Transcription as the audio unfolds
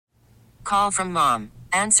call from mom.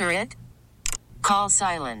 Answer it. Call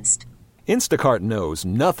silenced. Instacart knows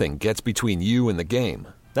nothing gets between you and the game.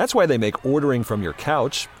 That's why they make ordering from your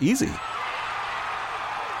couch easy.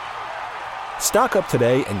 Stock up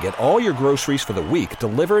today and get all your groceries for the week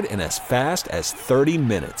delivered in as fast as 30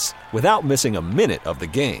 minutes without missing a minute of the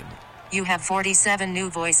game. You have 47 new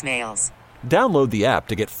voicemails. Download the app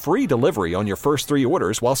to get free delivery on your first 3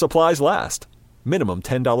 orders while supplies last. Minimum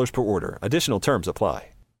 $10 per order. Additional terms apply.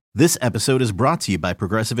 This episode is brought to you by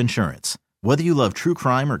Progressive Insurance. Whether you love true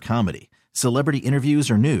crime or comedy, celebrity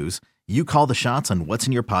interviews or news, you call the shots on what's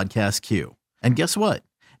in your podcast queue. And guess what?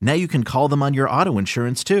 Now you can call them on your auto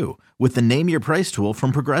insurance too with the Name Your Price tool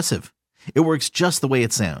from Progressive. It works just the way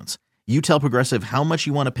it sounds. You tell Progressive how much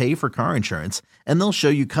you want to pay for car insurance, and they'll show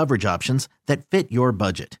you coverage options that fit your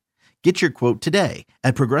budget. Get your quote today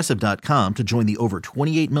at Progressive.com to join the over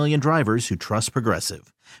 28 million drivers who trust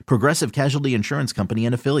Progressive. Progressive Casualty Insurance Company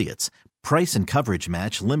and Affiliates. Price and coverage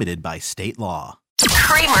match limited by state law.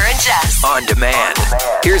 Kramer and Jess. On demand.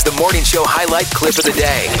 Here's the morning show highlight clip of the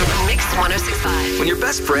day. Mix 106.5. When your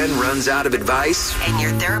best friend runs out of advice. And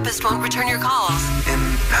your therapist won't return your calls. And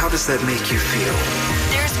how does that make you feel?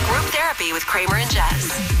 There's group therapy with Kramer and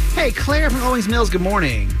Jess. Hey, Claire from Owings Mills, good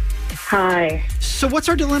morning. Hi. So what's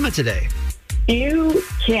our dilemma today? You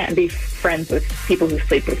can't be friends with people who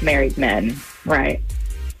sleep with married men, right?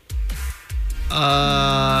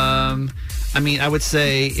 I mean, I would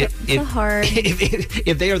say if they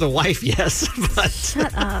are the wife, yes. But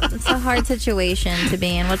shut up. It's a hard situation to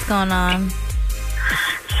be in. What's going on?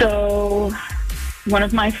 So, one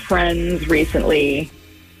of my friends recently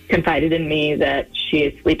confided in me that she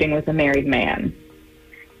is sleeping with a married man.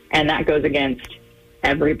 And that goes against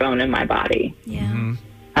every bone in my body. Yeah.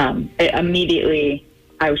 Mm-hmm. Immediately,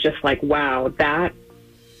 I was just like, wow, that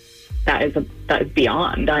is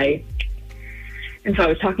beyond. And so I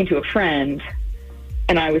was talking to a friend,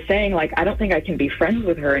 and I was saying, like, I don't think I can be friends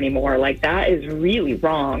with her anymore. Like, that is really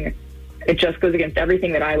wrong. It just goes against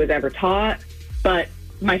everything that I was ever taught. But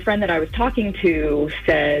my friend that I was talking to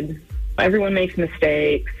said, everyone makes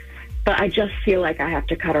mistakes, but I just feel like I have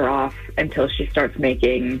to cut her off until she starts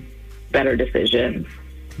making better decisions.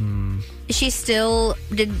 Is she still,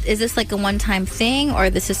 is this like a one-time thing,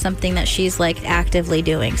 or this is something that she's like actively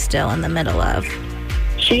doing still in the middle of?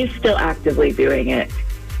 She's still actively doing it.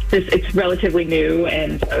 It's relatively new,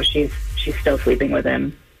 and so she's still sleeping with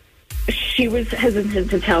him. She was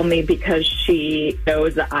hesitant to tell me because she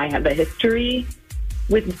knows that I have a history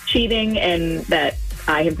with cheating and that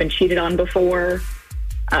I have been cheated on before.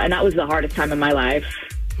 And that was the hardest time in my life.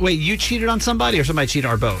 Wait, you cheated on somebody or somebody cheated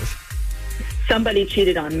or both? Somebody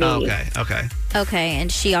cheated on me. Oh, okay.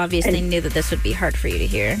 And she obviously knew that this would be hard for you to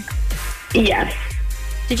hear. Yes.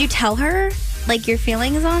 Did you tell her, like, your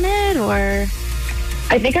feelings on it, or?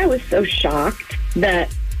 I think I was so shocked that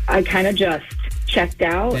I kind of just checked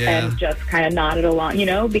out and just kind of nodded along,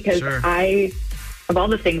 because Sure. of all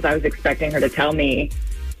the things I was expecting her to tell me,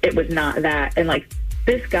 it was not that. And, like,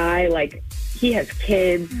 this guy, like, he has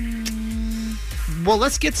kids. Well,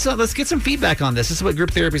 let's get some feedback on this. This is what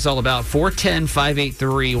group therapy is all about.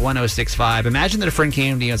 410-583-1065. Imagine that a friend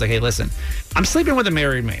came to you and was like, hey, listen, I'm sleeping with a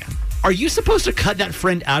married man. Are you supposed to cut that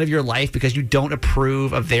friend out of your life because you don't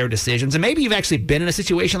approve of their decisions? And maybe you've actually been in a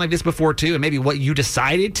situation like this before, too, and maybe what you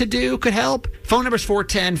decided to do could help. Phone number is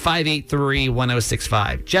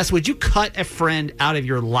 410-583-1065. Jess, would you cut a friend out of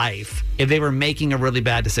your life if they were making a really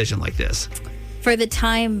bad decision like this? For the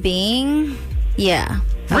time being, yeah.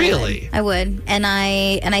 Really? I would. And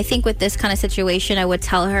I think with this kind of situation, I would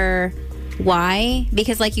tell her why.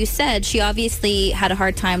 Because like you said, she obviously had a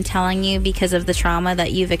hard time telling you because of the trauma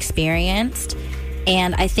that you've experienced.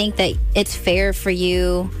 And I think that it's fair for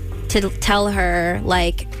you to tell her,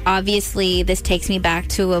 like, obviously this takes me back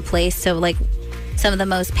to a place of, like, some of the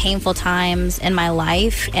most painful times in my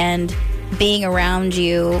life. And being around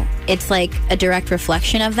you, it's like a direct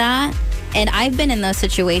reflection of that. And I've been in those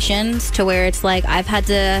situations to where it's like I've had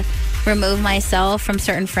to remove myself from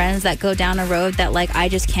certain friends that go down a road that, like, I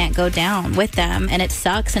just can't go down with them. And it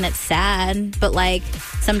sucks and it's sad. But, like,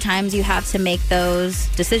 sometimes you have to make those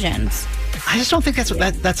decisions. I just don't think that's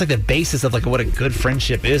like the basis of, like, what a good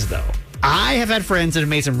friendship is, though. I have had friends that have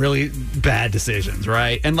made some really bad decisions,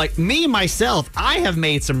 right? And, like, me, myself, I have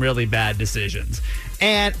made some really bad decisions.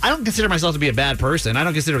 And I don't consider myself to be a bad person. I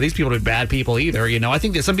don't consider these people to be bad people either. I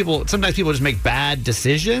think that sometimes people just make bad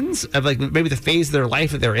decisions of, like, maybe the phase of their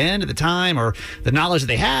life that they're in at the time, or the knowledge that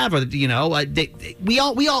they have, or we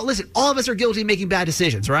all listen. All of us are guilty of making bad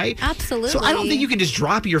decisions, right? Absolutely. So I don't think you can just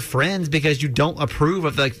drop your friends because you don't approve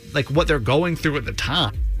of like what they're going through at the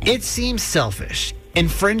time. It seems selfish. And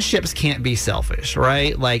friendships can't be selfish,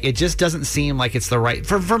 right? Like, it just doesn't seem like it's the right...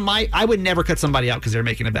 I would never cut somebody out because they're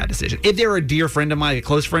making a bad decision. If they're a dear friend of mine, a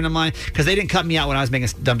close friend of mine, because they didn't cut me out when I was making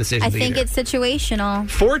dumb decisions I think it's situational.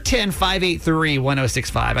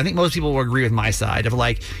 410-583-1065. I think most people will agree with my side of,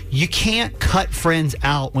 like, you can't cut friends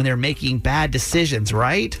out when they're making bad decisions,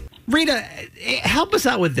 right? Rita, help us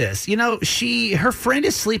out with this. You know, her friend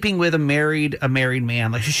is sleeping with a married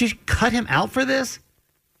man. Like, should she cut him out for this?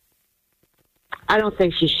 I don't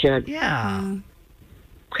think she should. Yeah.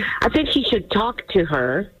 I think she should talk to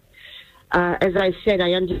her. As I said,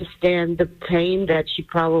 I understand the pain that she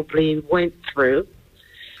probably went through.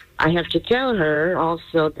 I have to tell her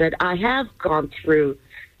also that I have gone through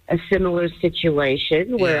a similar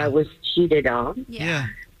situation where I was cheated on. Yeah.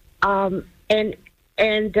 I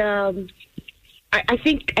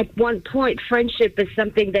think at one point friendship is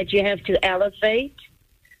something that you have to elevate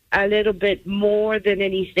a little bit more than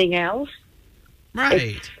anything else.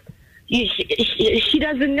 Right. She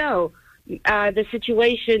doesn't know the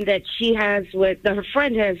situation that her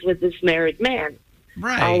friend has with this married man.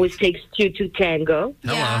 Right. Always takes two to tango.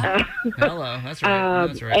 Hello. Hello. That's right.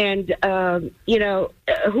 That's right. And,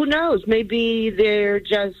 who knows? Maybe they're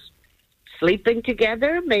just sleeping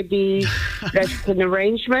together. Maybe that's an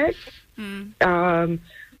arrangement. So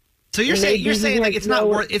you're saying like it's not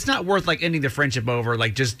worth like ending the friendship over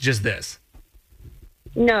like just this.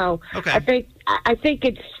 No. Okay. I think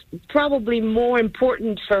it's probably more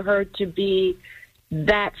important for her to be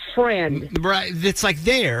that friend. Right. It's like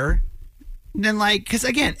there. Then, like, because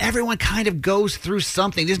again, everyone kind of goes through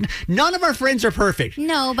something. None of our friends are perfect.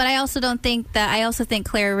 No, but I also think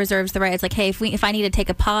Claire reserves the right. It's like, hey, if I need to take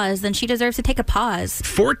a pause, then she deserves to take a pause.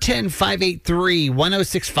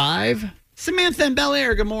 410-583-1065. Samantha in Bel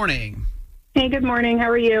Air, good morning. Hey, good morning. How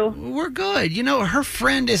are you? We're good. You know, her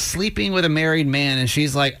friend is sleeping with a married man, and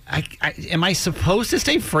she's like, am I supposed to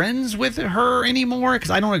stay friends with her anymore?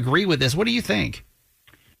 Because I don't agree with this. What do you think?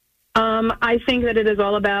 I think that it is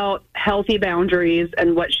all about healthy boundaries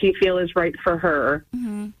and what she feels is right for her.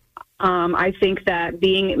 Mm-hmm. I think that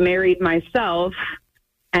being married myself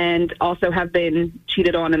and also have been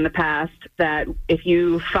cheated on in the past, that if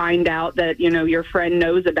you find out that, your friend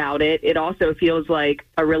knows about it, it also feels like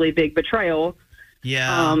a really big betrayal.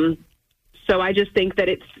 Yeah. So I just think that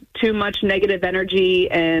it's too much negative energy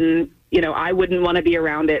and, I wouldn't want to be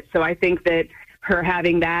around it. So I think that her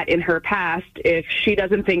having that in her past, if she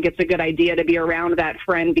doesn't think it's a good idea to be around that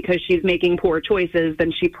friend because she's making poor choices,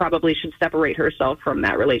 then she probably should separate herself from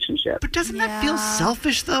that relationship. But doesn't that feel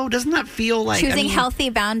selfish, though? Doesn't that feel like... Choosing healthy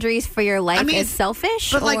boundaries for your life is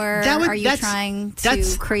selfish? But or are you trying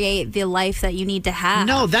to create the life that you need to have?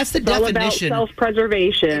 No, that's the definition. All about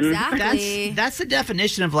self-preservation. Exactly. That's the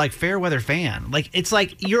definition of, like, fair weather fan. Like, it's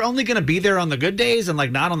like you're only going to be there on the good days and, like,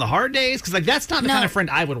 not on the hard days? Because, like, that's not the kind of friend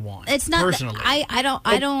I would want, it's not personally. I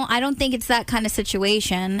don't think it's that kind of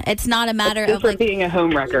situation. It's not a matter of like being a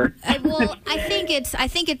homewrecker. I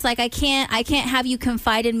think it's like I can't have you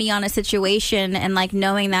confide in me on a situation and like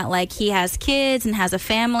knowing that like he has kids and has a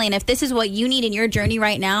family, and if this is what you need in your journey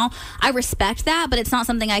right now, I respect that, but it's not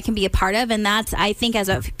something I can be a part of. And that's, I think, as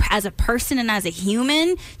a person and as a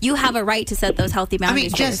human, you have a right to set those healthy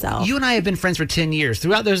boundaries for yourself. You and I have been friends for 10 years.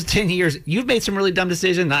 Throughout those 10 years, you've made some really dumb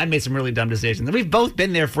decisions, and I've made some really dumb decisions, and we've both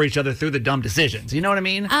been there for each other through the dumb decisions. You know what I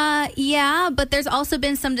mean? Yeah, but there's also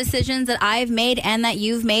been some decisions that I've made and that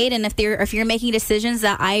you've made, and if you're making decisions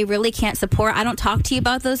that I really can't support, I don't talk to you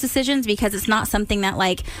about those decisions because it's not something that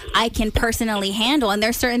like I can personally handle. And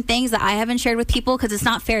there's certain things that I haven't shared with people because it's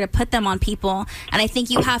not fair to put them on people. And I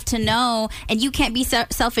think you have to know, and you can't be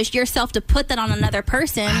selfish yourself to put that on another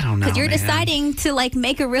person because you're deciding to like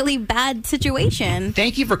make a really bad situation.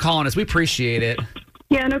 Thank you for calling us. We appreciate it.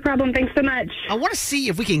 Yeah, no problem. Thanks so much. I want to see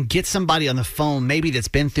if we can get somebody on the phone maybe that's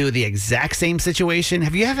been through the exact same situation.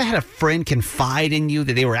 Have you ever had a friend confide in you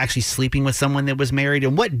that they were actually sleeping with someone that was married,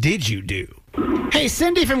 and what did you do? Hey,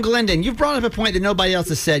 Cindy from Glendon, you've brought up a point that nobody else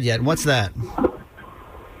has said yet. What's that?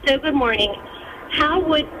 So, good morning. How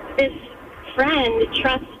would this friend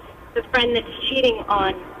trust the friend that's cheating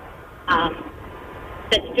on,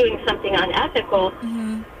 that's doing something unethical?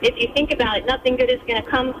 Mm-hmm. If you think about it, nothing good is going to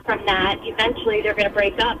come from that. Eventually, they're going to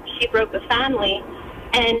break up. She broke a family.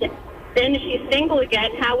 And then if she's single again,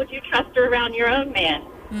 how would you trust her around your own man?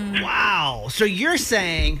 Wow. So you're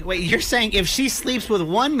saying if she sleeps with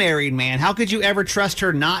one married man, how could you ever trust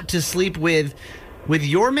her not to sleep with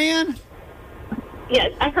your man?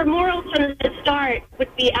 Yes. Her morals from the start would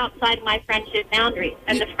be outside my friendship boundaries.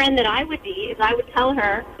 And the friend that I would be is I would tell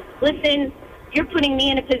her, listen, you're putting me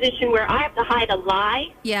in a position where I have to hide a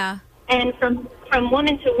lie. Yeah. And from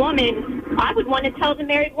woman to woman, I would want to tell the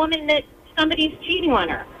married woman that somebody's cheating on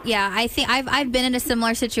her. Yeah, I think I've been in a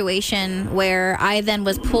similar situation where I then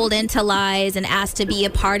was pulled into lies and asked to be a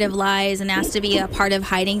part of lies and asked to be a part of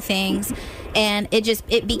hiding things. And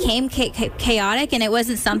it became chaotic, and it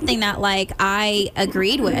wasn't something that like I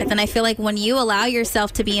agreed with. And I feel like when you allow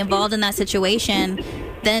yourself to be involved in that situation,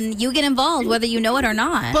 then you get involved whether you know it or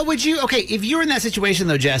not. But would you, okay, if you were in that situation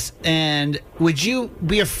though, Jess, and would you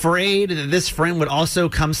be afraid that this friend would also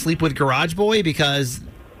come sleep with Garage Boy because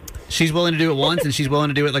she's willing to do it once and she's willing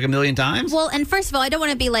to do it like a million times? Well, and first of all, I don't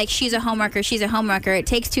want to be like, she's a homewrecker. It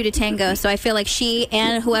takes two to tango. So I feel like she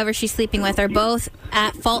and whoever she's sleeping with are both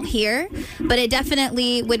at fault here. But it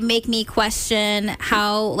definitely would make me question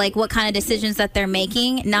how, like, what kind of decisions that they're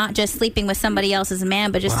making, not just sleeping with somebody else's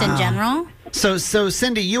man, but just in general. So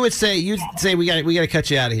Cindy, you'd say we got to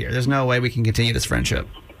cut you out of here. There's no way we can continue this friendship.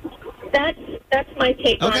 That's my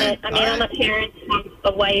take on it. I mean, I'm a parent, I'm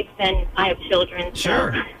a wife, and I have children.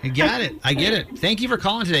 Sure. I got it. I get it. Thank you for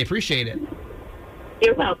calling today. Appreciate it.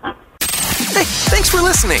 You're welcome. Hey, thanks for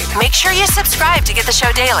listening. Make sure you subscribe to get the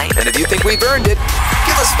show daily. And if you think we've earned it,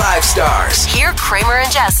 give us 5 stars. Hear Kramer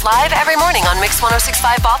and Jess live every morning on Mix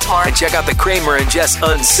 106.5 Baltimore. And check out the Kramer and Jess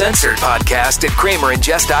Uncensored podcast at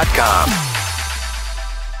kramerandjess.com.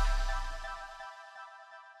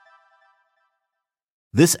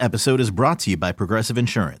 This episode is brought to you by Progressive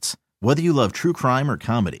Insurance. Whether you love true crime or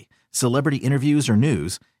comedy, celebrity interviews or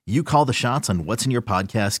news, you call the shots on what's in your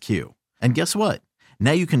podcast queue. And guess what?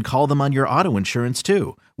 Now you can call them on your auto insurance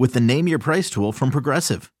too with the Name Your Price tool from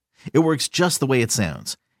Progressive. It works just the way it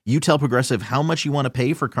sounds. You tell Progressive how much you want to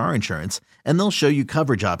pay for car insurance, and they'll show you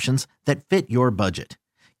coverage options that fit your budget.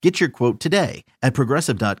 Get your quote today at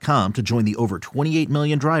Progressive.com to join the over 28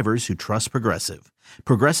 million drivers who trust Progressive.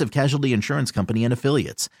 Progressive Casualty Insurance Company and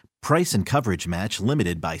Affiliates. Price and coverage match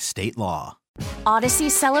limited by state law. Odyssey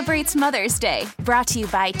celebrates Mother's Day, brought to you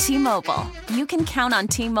by T-Mobile. You can count on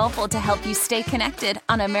T-Mobile to help you stay connected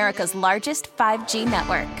on America's largest 5G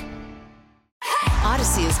network.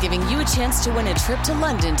 Odyssey is giving you a chance to win a trip to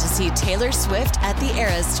London to see Taylor Swift at the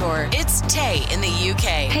Eras Tour. It's Tay in the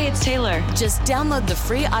UK. Hey, it's Taylor. Just download the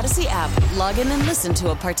free Odyssey app, log in and listen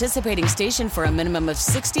to a participating station for a minimum of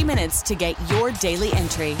 60 minutes to get your daily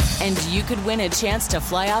entry. And you could win a chance to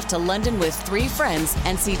fly off to London with 3 friends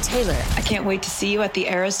and see Taylor. I can't wait to see you at the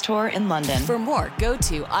Eras Tour in London. For more, go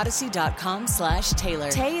to odyssey.com/Taylor.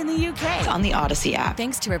 Tay in the UK. It's on the Odyssey app.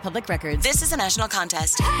 Thanks to Republic Records. This is a national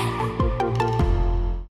contest.